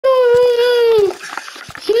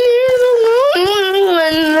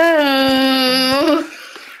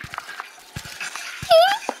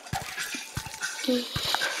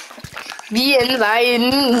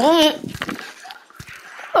inside.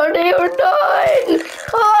 Are they or dying?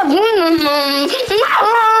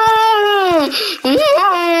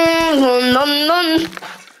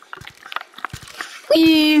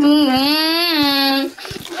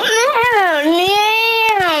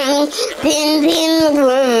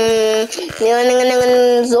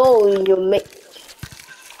 So you make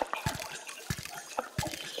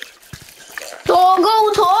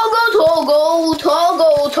toggle, toggle, toggle,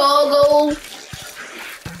 toggle, toggle.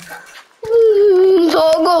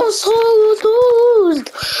 Toggle, toggle,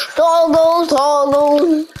 toggle,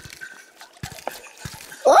 toggle.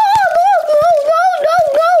 Oh,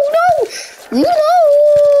 no.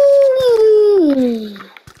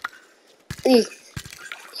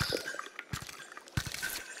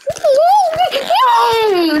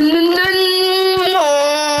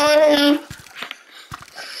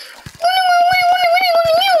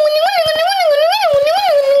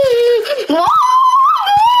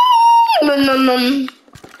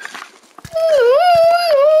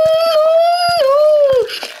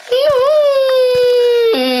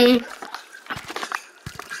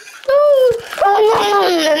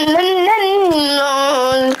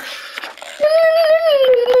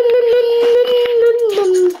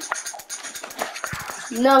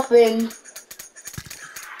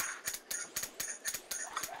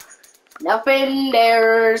 Nothing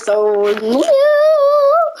there, so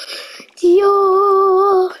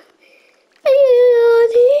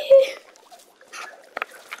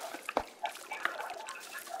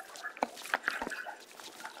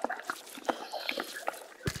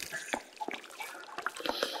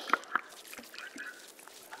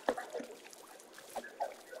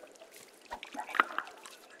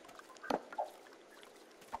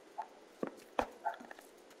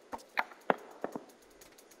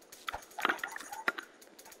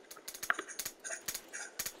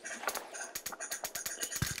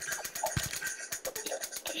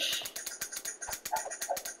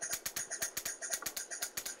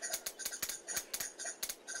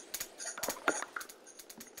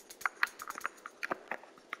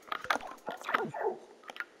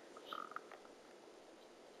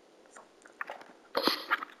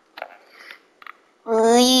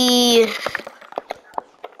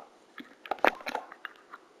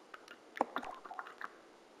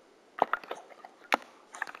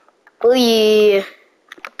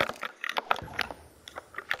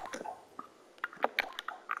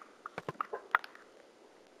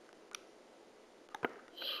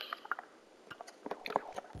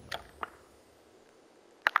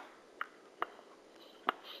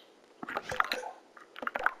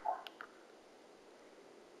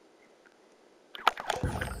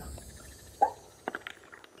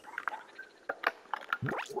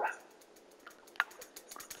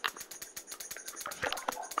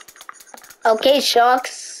okay,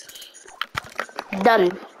 sharks.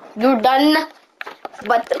 Done. You're done,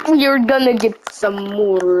 but you're gonna get some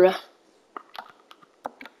more.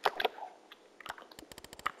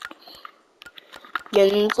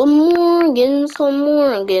 Getting some more, getting some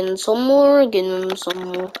more, getting some more, getting some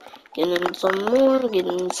more, getting some more,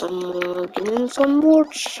 getting some more, getting some more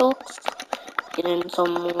sharks. Getting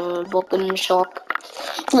some more broken shark.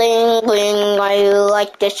 Bling bling, I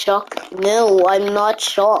like the shark. No, I'm not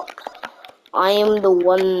shark. I am the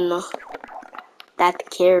one that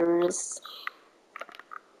cares.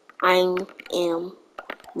 I am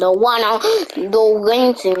the one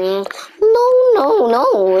doing things.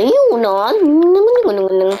 No, you not.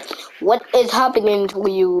 What is happening to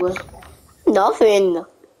you? Nothing.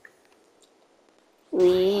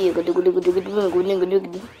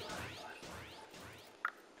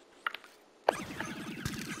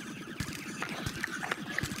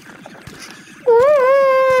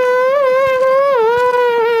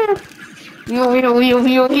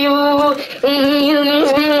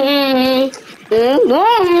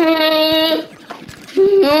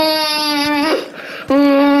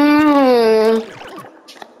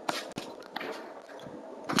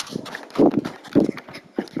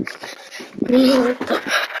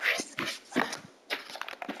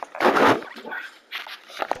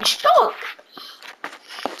 Shark.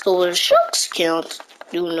 So the sharks can't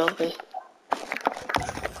do nothing.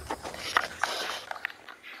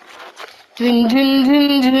 Dun dun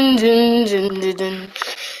dun dun dun dun dun dun.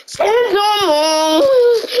 Send some more.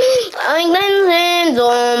 I can send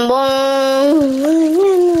some more.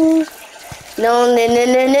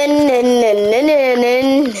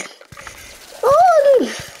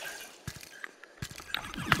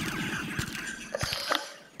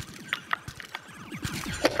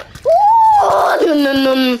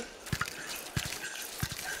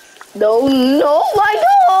 No. No, my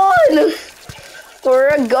God!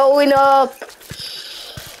 We're going up.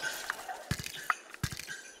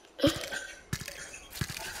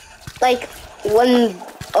 Like one.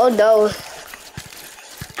 Oh no.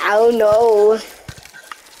 Oh no.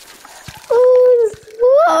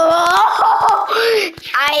 Whoa.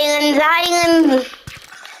 Iron.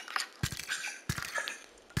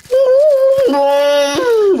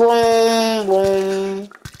 Boom, boom, boom.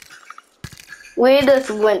 We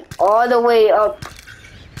just went all the way up.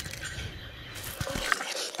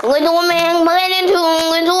 Little man playing two,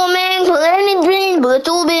 little man playing three,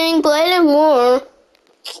 little man playing more.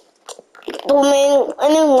 Little man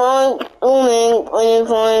playing one, little man playing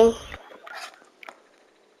five.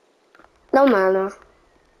 No matter.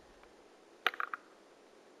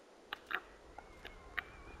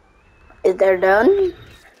 Is they're done?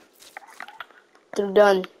 They're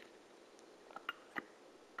done.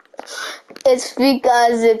 It's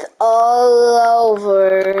because it's all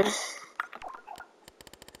over.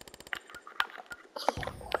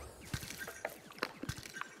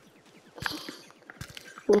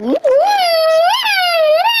 No, no.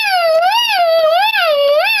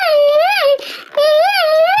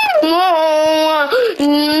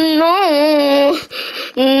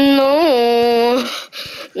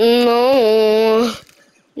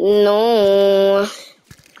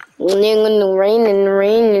 Rain and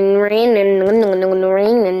rain and rain and rain and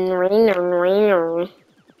rain and rain and rain.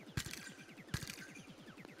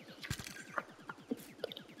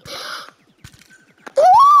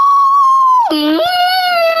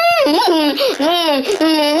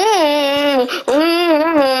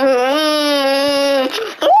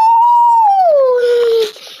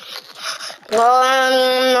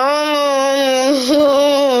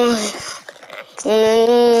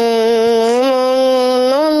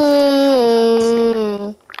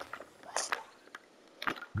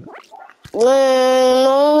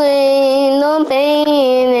 No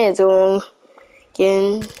pain is all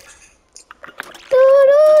again.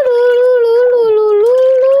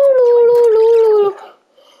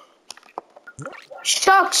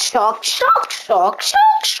 Shock, shock, shock, shock,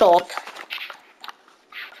 shock, shock.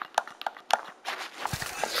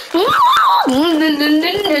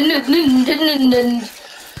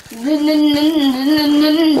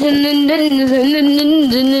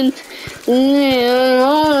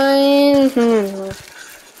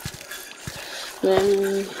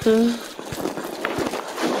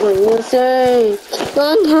 When you say,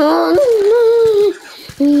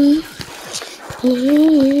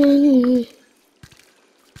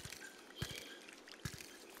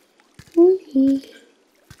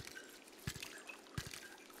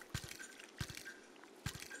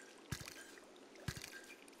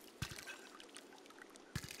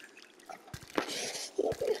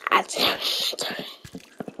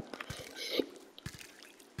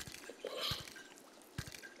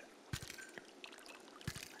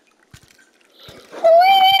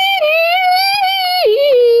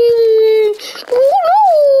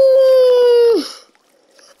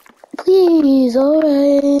 please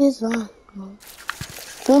always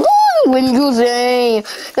when you say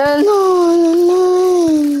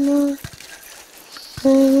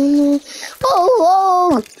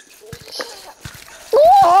oh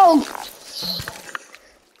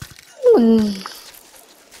boom.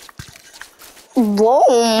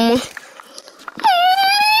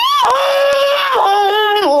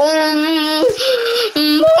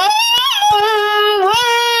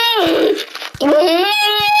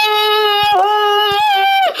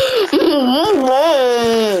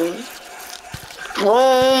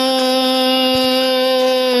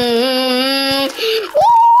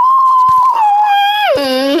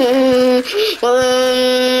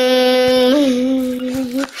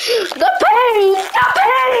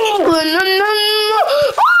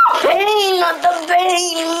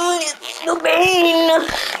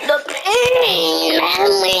 The pain.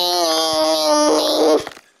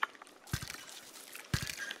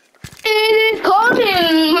 It is coming.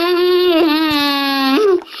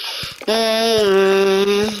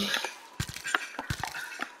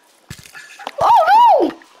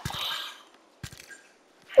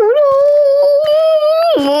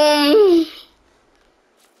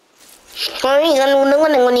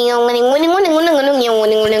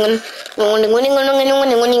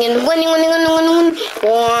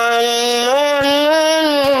 Oh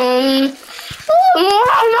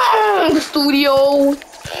no! Studio. Oh,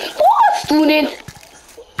 student.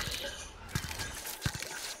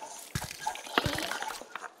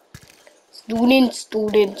 Student.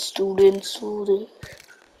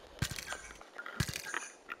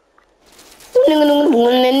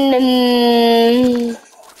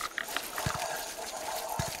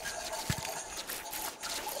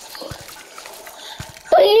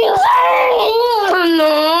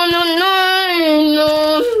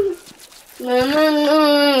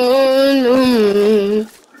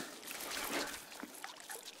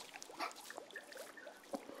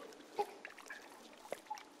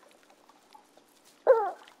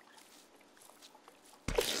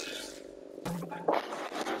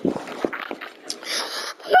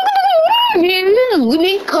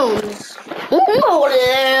 comes.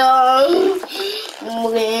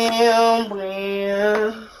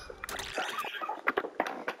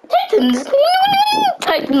 Titans.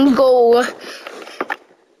 Titans go.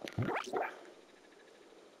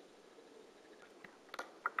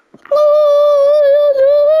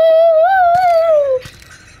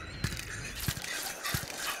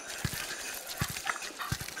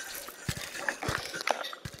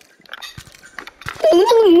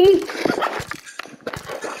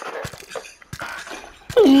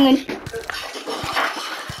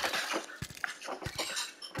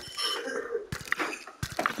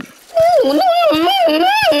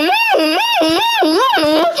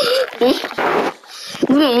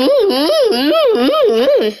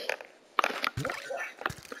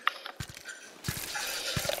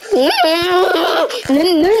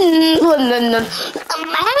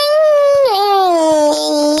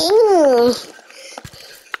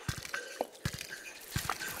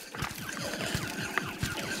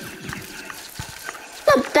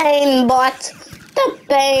 The pain, bot. The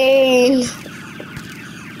pain.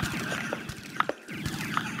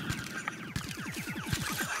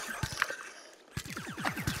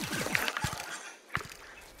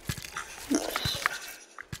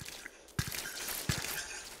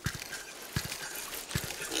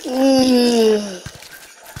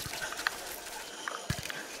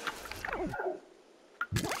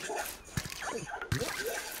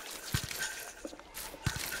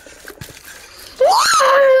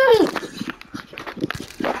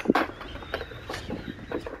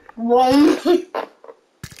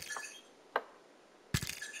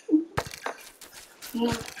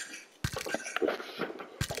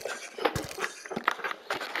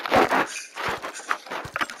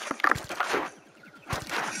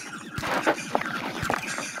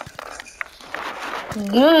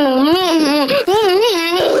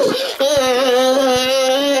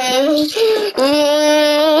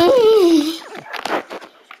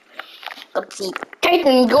 Let's see.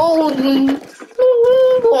 Titan golden.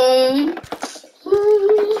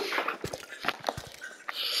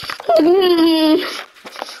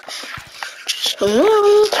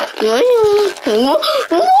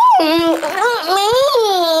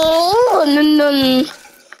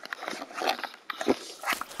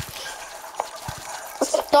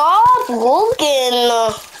 Stop looking.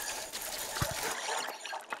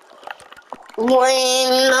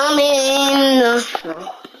 When I'm in.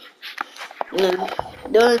 No.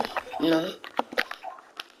 Don't. No.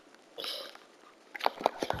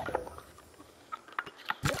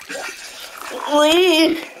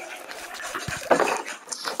 Wait.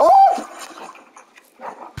 Oh.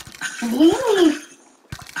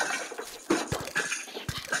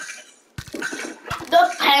 The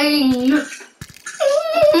pain.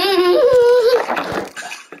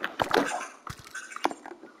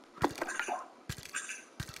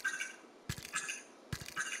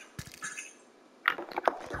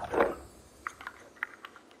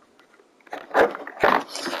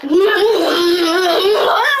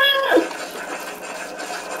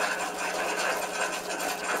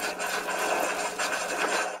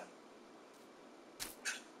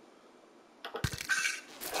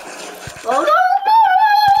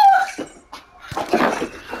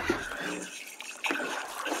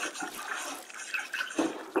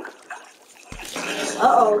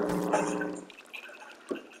 Uh-oh.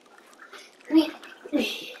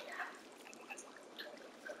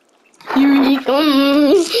 Here he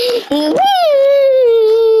comes.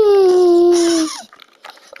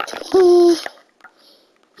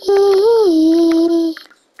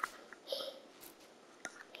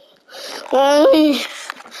 Okay.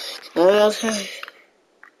 Go.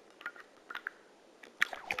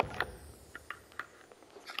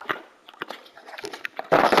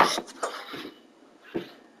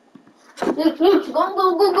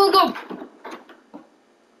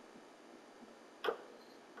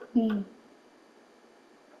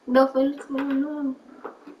 Nothing's going on.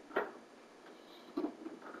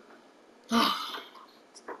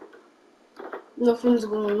 Nothing's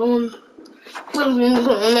going on. Nothing's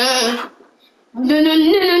going on.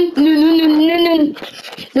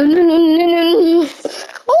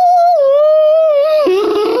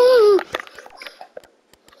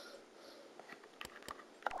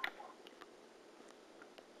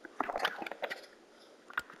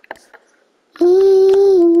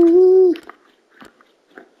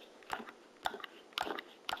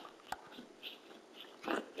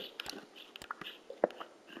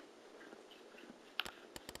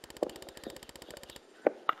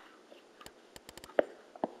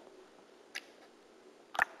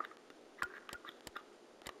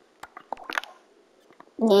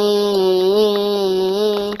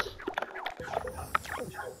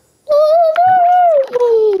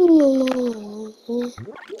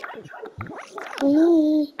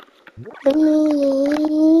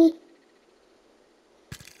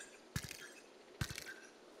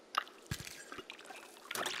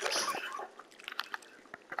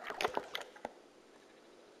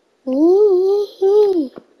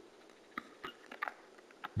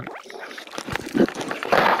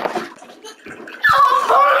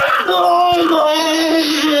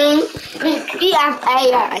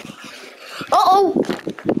 AI. Uh-oh.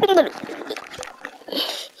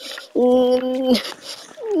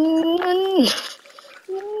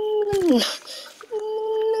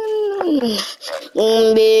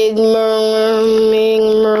 Big murmur, big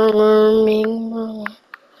murmur, big murmur.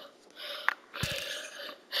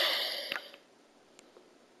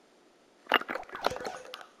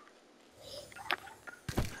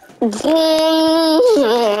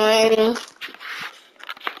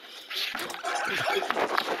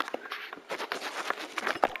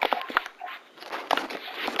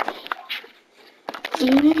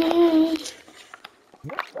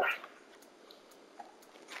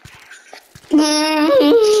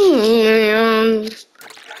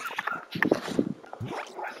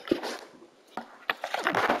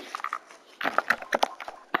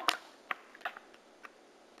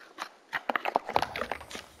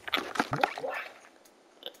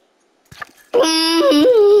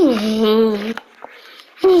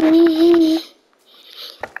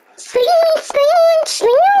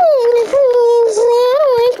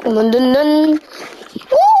 Dun dun dun.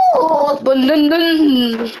 Ooh, dun dun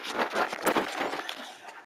dun.